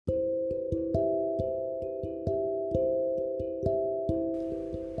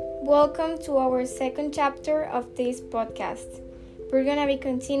Welcome to our second chapter of this podcast. We're going to be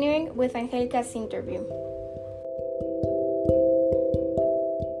continuing with Angélica's interview.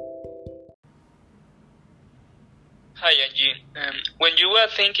 Hi Angie. When you were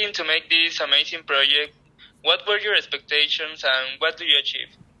thinking to make this amazing project, what were your expectations and what do you achieve?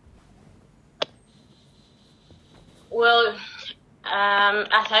 Well, as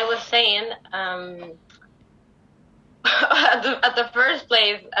I was saying, at the first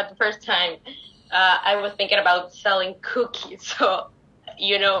time, I was thinking about selling cookies. So,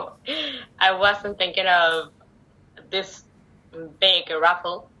 I wasn't thinking of this big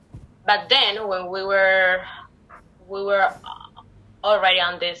raffle. But then when we were already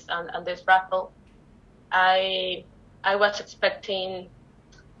on this raffle, I was expecting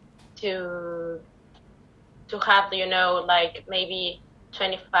to have like maybe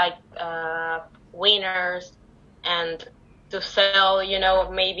 25 winners and to sell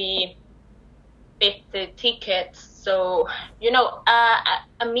maybe 50 tickets, so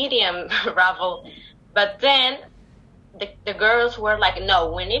a medium raffle. But then the girls were like,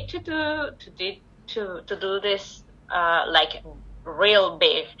 no, we need to do this like real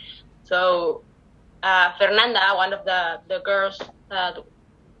big. So Fernanda, one of the girls that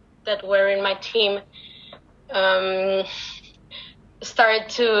were in my team, started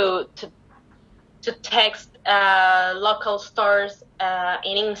to text local stores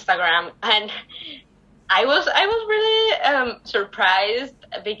in Instagram, and I was really surprised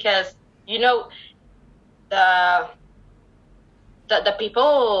because the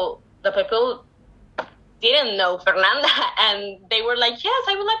people didn't know Fernanda, and they were like, yes,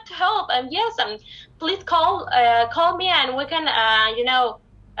 I would like to help, and yes, and please call me, and we can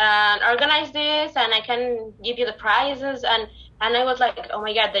organize this, and I can give you the prizes, and I was like, oh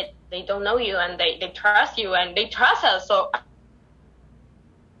my God, they don't know you, and they trust you, and they trust us. So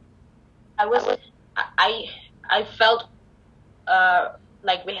I felt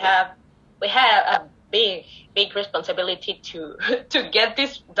like we had a big responsibility to get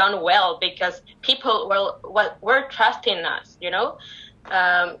this done well, because people were trusting us,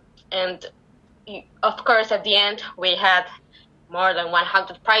 and of course at the end we had more than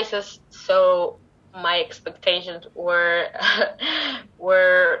 100 prizes, so my expectations were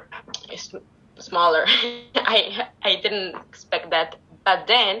smaller. I didn't expect that. But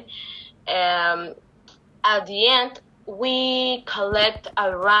then at the end we collect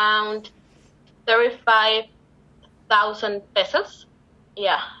around 35,000 pesos.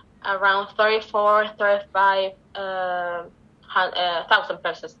 Yeah, around 35,000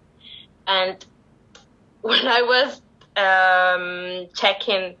 pesos. And when I was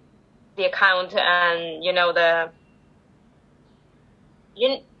checking the account and the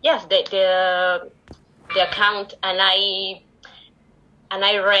account, and I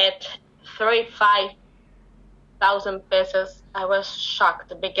read 35,000 pesos, I was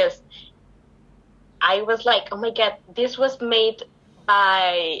shocked, because I was like, oh my God, this was made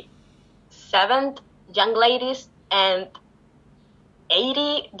by 7 young ladies and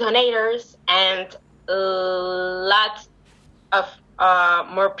 80 donators and lots of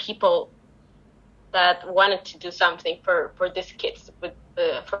more people that wanted to do something for these kids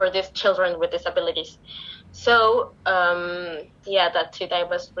for these children with disabilities. So that's it. I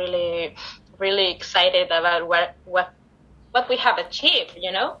was really, really excited about what we have achieved.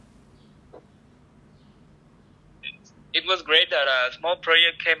 It was great that a small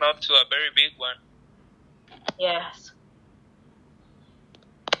project came up to a very big one. Yes.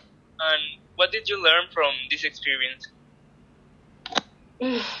 And what did you learn from this experience?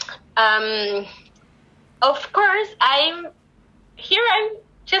 Of course, I'm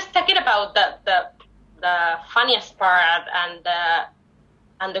just talking about the funniest part and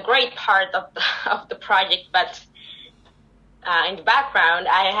the great part of the project, but in the background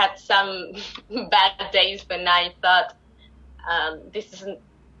I had some bad days when I thought this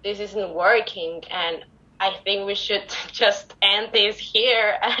isn't working, and I think we should just end this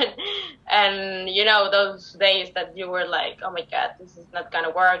here. And those days that you were like, oh my God, this is not gonna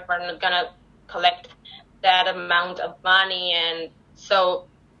work, we're not gonna collect that amount of money. And so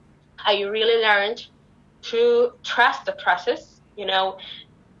I really learned to trust the process.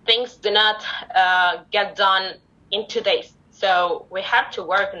 Things do not get done in 2 days, so we have to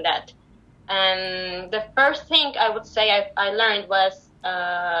work on that. And the first thing I would say I learned was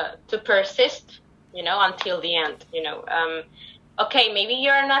to persist, until the end. Okay, maybe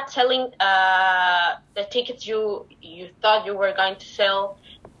you're not selling the tickets you thought you were going to sell,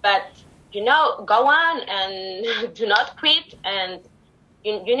 but go on and do not quit, and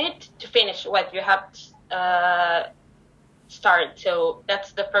you need to finish what you have start. So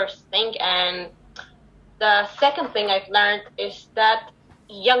that's the first thing. And the second thing I've learned is that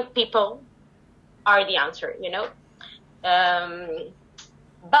young people are the answer,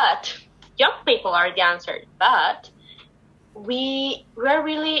 but young people are the answer, but we're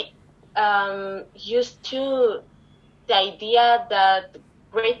really used to the idea that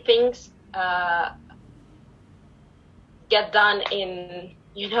great things get done in,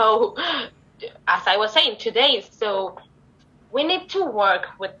 as I was saying, 2 days. So we need to work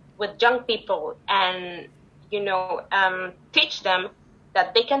with young people and, teach them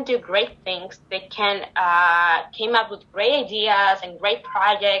that they can do great things. They can came up with great ideas and great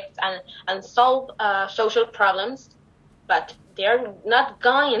projects and solve social problems, but they're not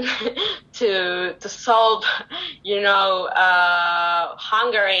going to solve,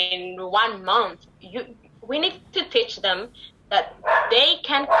 hunger in 1 month. We need to teach them that they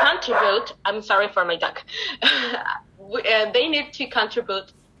can contribute. I'm sorry for my duck. They need to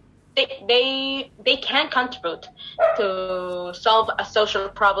contribute. They can contribute to solve a social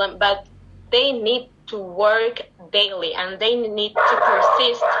problem, but they need to work daily and they need to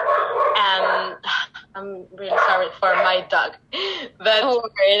persist. And I'm really sorry for my dog, but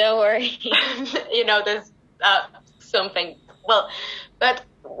don't worry. There's something. Well, but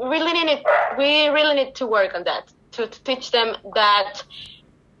we really need to work on that to teach them that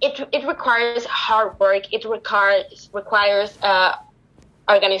it requires hard work. It requires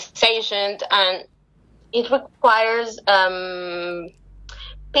organization, and it requires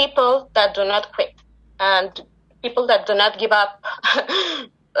people that do not quit and people that do not give up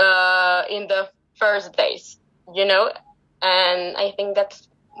in the first days, and I think that's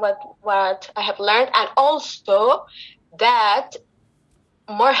what I have learned. And also that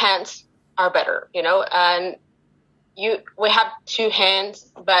more hands are better, and we have 2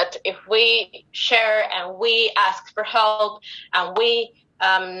 hands, but if we share and we ask for help and we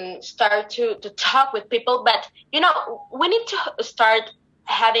start to talk with people, but we need to start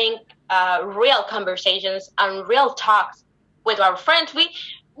having real conversations and real talks with our friends.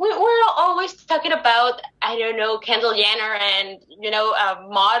 We're always talking about, I don't know, Kendall Jenner and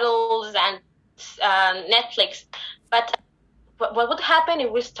models and Netflix, but what would happen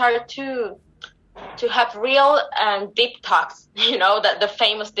if we start to have real deep talks, the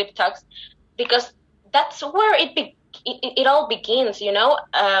famous deep talks, because that's where it all begins,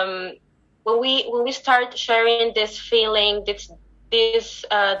 when we start sharing this feeling, these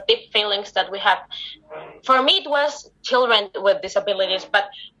deep feelings that we have. For me, it was children with disabilities, but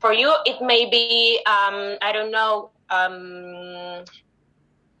for you, it may be, I don't know,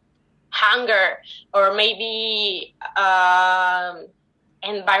 hunger, or maybe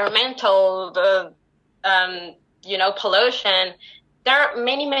environmental, pollution. There are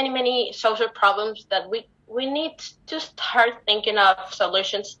many social problems that we need to start thinking of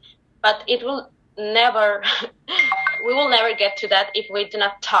solutions, but we will never get to that if we do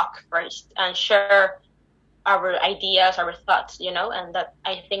not talk first and share our ideas, our thoughts, and that,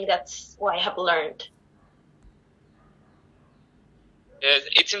 I think that's what I have learned. Yes,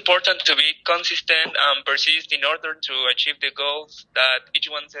 it's important to be consistent and persist in order to achieve the goals that each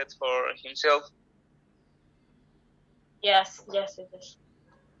one sets for himself. Yes, it is.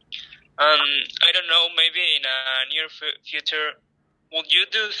 I don't know, maybe in a near future, would you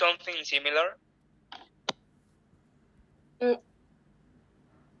do something similar?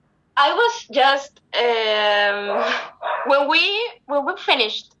 I was just when we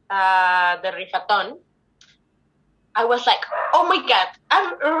finished the rifathon, I was like, oh my God,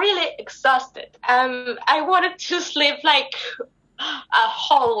 I'm really exhausted. I wanted to sleep like a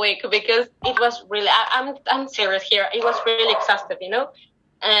whole week because it was really, I'm serious here. It was really exhausted,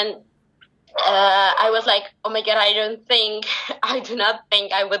 and I was like, oh my God, I do not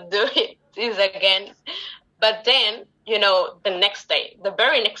think I would do this again. But then, the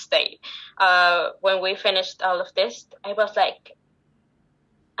very next day, when we finished all of this, I was like,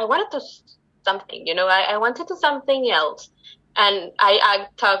 I wanted to something, I wanted to something else. And I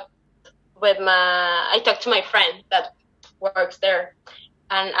talked to my friend that works there,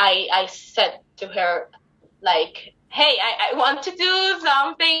 and I said to her, like, hey, I want to do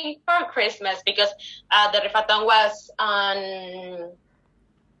something for Christmas, because the rifathon was on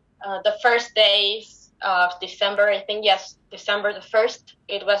the first days of December, I think. Yes, December the 1st,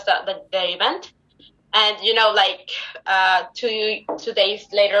 it was the event. And, 2 days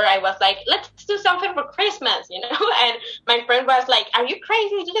later, I was like, let's do something for Christmas, And my friend was like, are you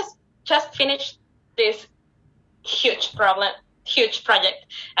crazy? You just finished this huge project,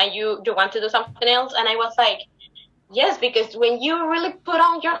 and you want to do something else? And I was like, yes, because when you really put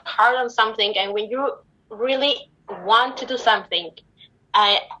on your heart on something, and when you really want to do something,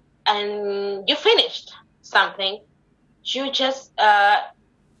 and you finished something, you just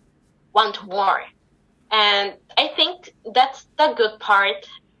want more. And I think that's the good part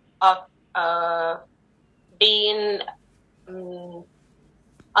of being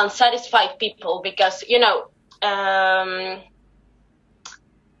unsatisfied people, because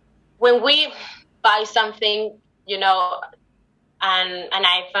when we buy something, an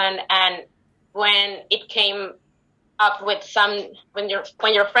iPhone, and when it came up with when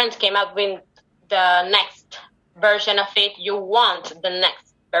your friends came up with the next version of it, you want the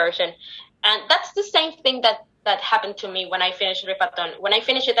next version. And that's the same thing that happened to me when I finished Ripaton. When I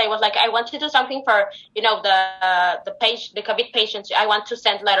finished it, I was like, I want to do something for, the COVID patients. I want to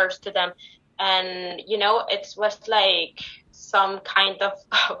send letters to them. And, it was like some kind of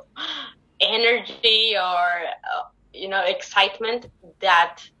energy or, excitement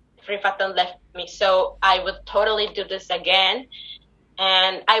that Ripaton left me. So I would totally do this again.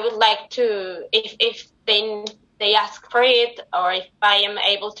 And I would like to, if they ask for it, or if I am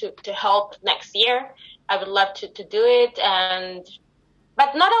able to help next year, I would love to do it.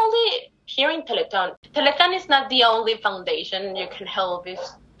 But not only here in Teleton. Teleton is not the only foundation you can help.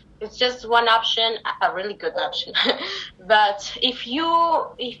 It's just one option, a really good option. But if you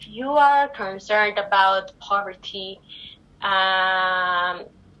are concerned about poverty, you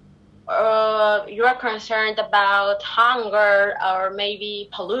are concerned about hunger, or maybe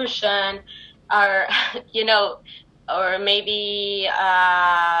pollution, or or maybe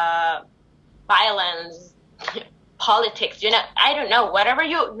violence, politics, I don't know, whatever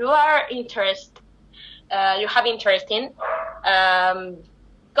you are you have interest in,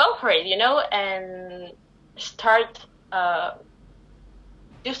 go for it, and start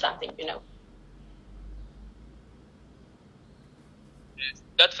do something,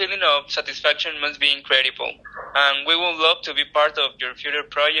 That feeling of satisfaction must be incredible, and we would love to be part of your future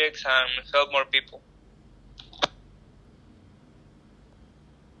projects and help more people.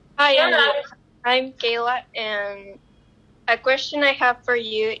 Hi, I'm Kayla, and a question I have for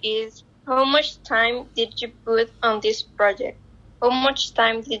you is, how much time did you put on this project? How much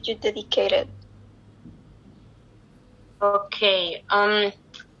time did you dedicate it? Okay.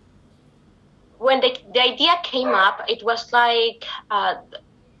 When the idea came up, it was like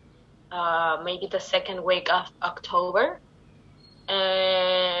maybe the second week of October,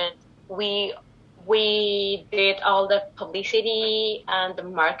 and we did all the publicity and the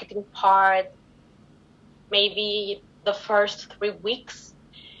marketing part maybe the first 3 weeks,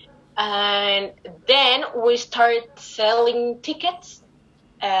 and then we started selling tickets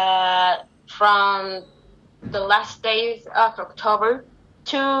from the last days of October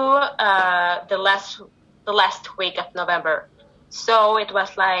to the last week of November. So it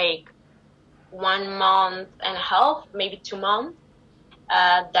was like 1 month and a half, maybe 2 months,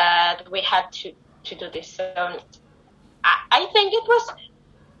 that we had to do this. So I think it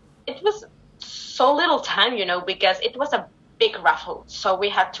was so little time, because it was a big raffle. So we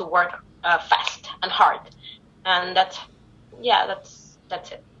had to work fast and hard, and that's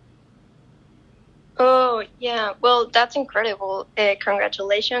it. Oh, yeah. Well, that's incredible.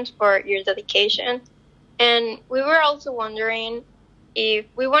 Congratulations for your dedication. And we were also wondering, if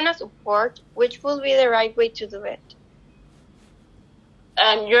we want to support, which will be the right way to do it?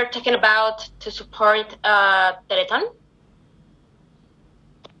 And you're talking about to support Teleton?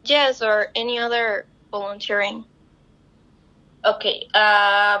 Yes, or any other volunteering. Okay.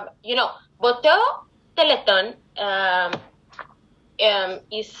 Voto Teleton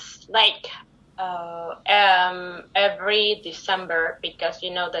is like every December, because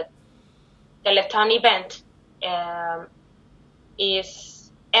that Teleton event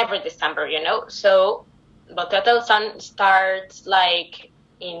is every December, so Voto Teleton starts like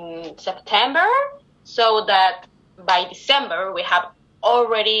in September, so that by December we have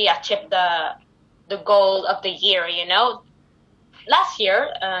already achieved the goal of the year. Last year,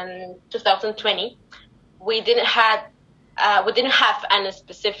 in 2020, we didn't have any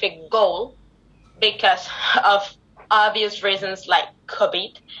specific goal because of obvious reasons like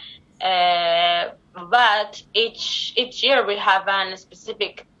COVID. But each year we have a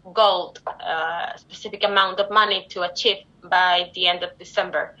specific goal, specific amount of money to achieve by the end of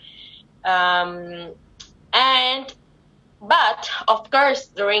December. But of course,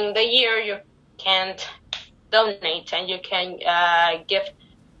 during the year you can't donate and you can give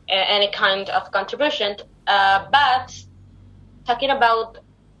any kind of contribution. But talking about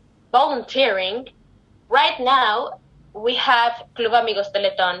volunteering, right now we have Club Amigos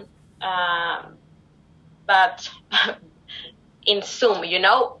Teleton, but in Zoom,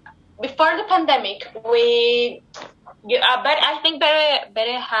 before the pandemic, but I think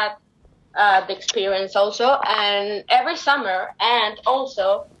Bere had the experience also, and every summer, and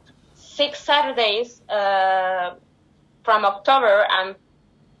also 6 Saturdays from October and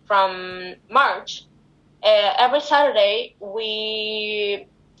from March, every Saturday we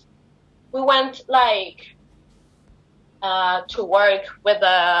went like to work with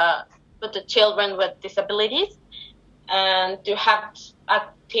the children with disabilities and to have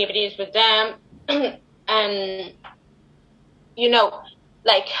activities with them and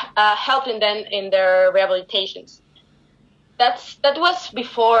like helping them in their rehabilitations. That was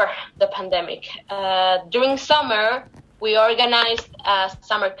before the pandemic. During summer, we organized a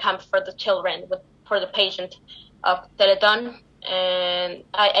summer camp for the children for the patient of Teleton. And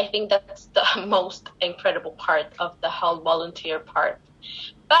I think that's the most incredible part of the whole volunteer part.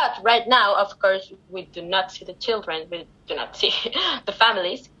 But right now, of course, we do not see the children. We do not see the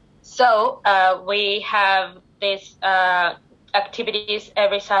families. So we have these activities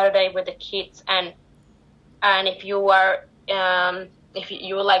every Saturday with the kids. And if you are if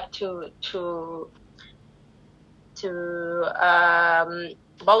you would like to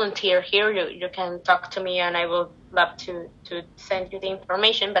volunteer here, you can talk to me, and I will love to send you the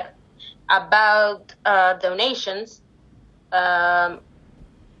information. But about donations,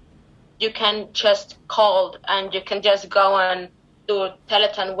 you can just call, and you can just go on to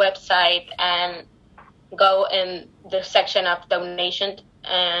Teleton website and go in the section of donation,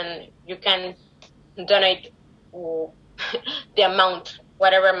 and you can donate the amount,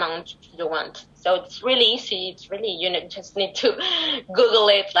 whatever amount you want. So it's really easy. It's really, you just need to Google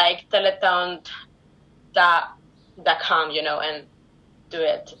it, like teleton.com, and do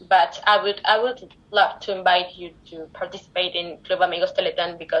it. But I would love to invite you to participate in Club Amigos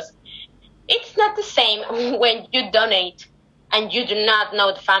Teleton, because it's not the same when you donate and you do not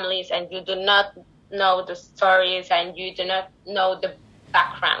know the families, and you do not know the stories, and you do not know the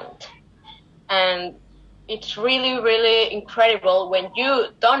background. And it's really, really incredible when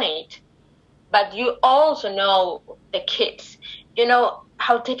you donate, but you also know the kids. You know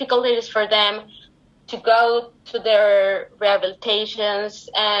how difficult it is for them to go to their rehabilitations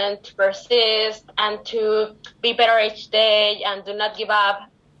and to persist and to be better each day and do not give up.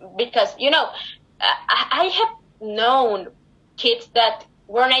 Because, I have known kids that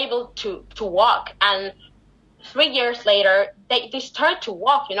weren't able to walk, and 3 years later they start to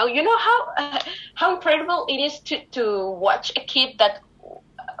walk. You know how incredible it is to watch a kid that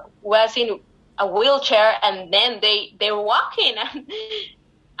was in a wheelchair and then they're walking. And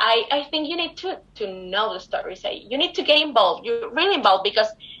I think you need to know the stories. You need to get involved. You're really involved,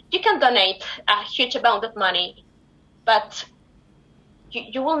 because you can donate a huge amount of money, but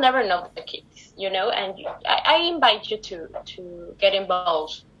you will never know the kids, and I invite you to get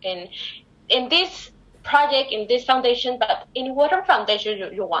involved in this project, in this foundation, but in whatever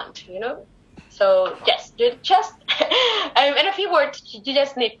foundation you want, So yes, you just, in a few words, you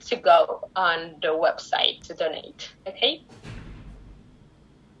just need to go on the website to donate, okay?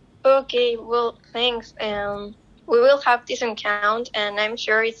 Okay, well, thanks. We will have this on count, and I'm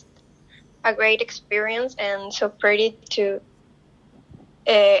sure it's a great experience and so pretty to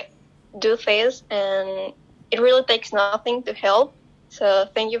do this, and it really takes nothing to help. So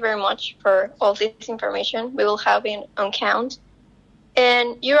thank you very much for all this information. We will have it on count.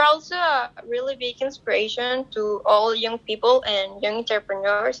 And you're also a really big inspiration to all young people and young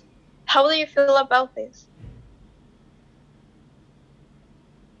entrepreneurs. How do you feel about this?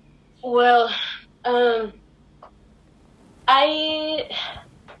 Well, I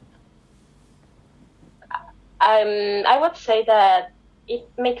would say that it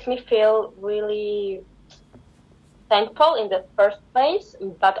makes me feel really thankful in the first place,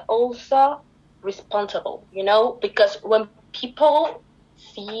 but also responsible, because when people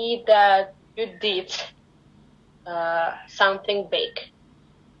see that you did something big,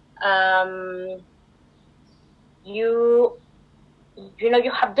 you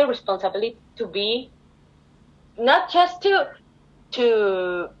have the responsibility to be not just to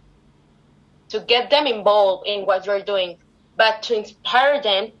get them involved in what you're doing, but to inspire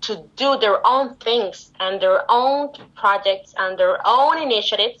them to do their own things and their own projects and their own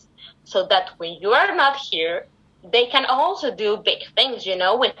initiatives, so that when you are not here, they can also do big things,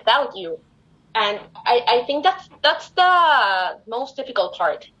 without you. And I think that's the most difficult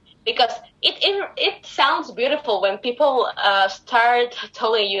part, because it sounds beautiful when people start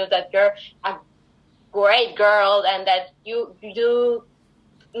telling you that you're a great girl and that you do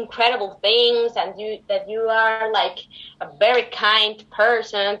incredible things, and that you are like a very kind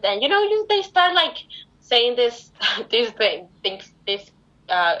person, and they start like saying these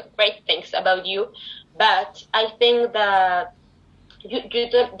great things about you, but I think that you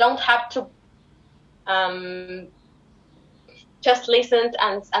don't have to just listen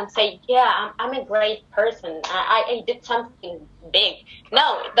and say, yeah, I'm a great person. I did something big.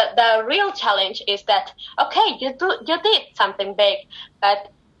 No, the real challenge is that, okay, you did something big,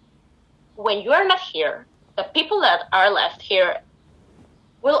 but when you are not here, the people that are left here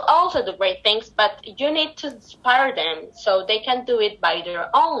will also do great things, but you need to inspire them so they can do it by their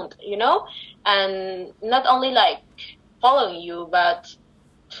own, and not only like following you, but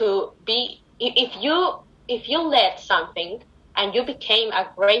to be, if you led something and you became a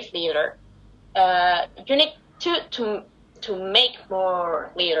great leader, you need to make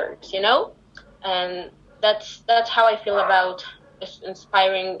more leaders, and that's how I feel about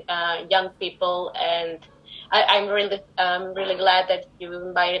inspiring young people. And I'm really glad that you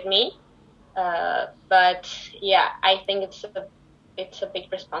invited me. But yeah, I think it's a big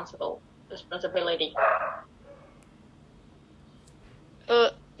responsibility.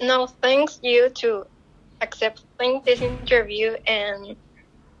 No, thanks you to accepting this interview, and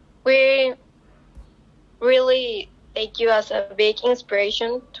we really take you as a big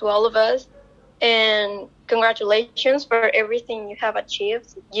inspiration to all of us, and congratulations for everything you have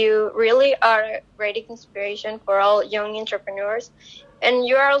achieved. You really are a great inspiration for all young entrepreneurs, and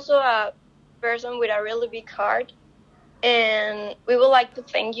you are also a person with a really big heart, and we would like to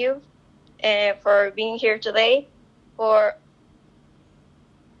thank you for being here today, for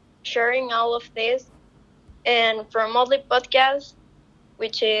sharing all of this. And from Motley Podcast,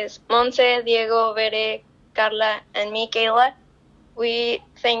 which is Monse, Diego, Bere, Carla, and me, Kayla, we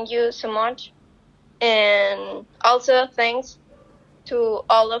thank you so much. And also thanks to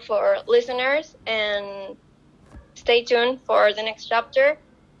all of our listeners, and stay tuned for the next chapter,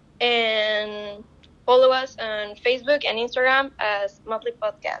 and follow us on Facebook and Instagram as Motley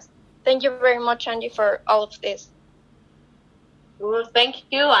Podcast. Thank you very much, Angie, for all of this. Well, thank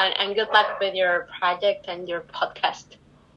you, and good luck with your project and your podcast.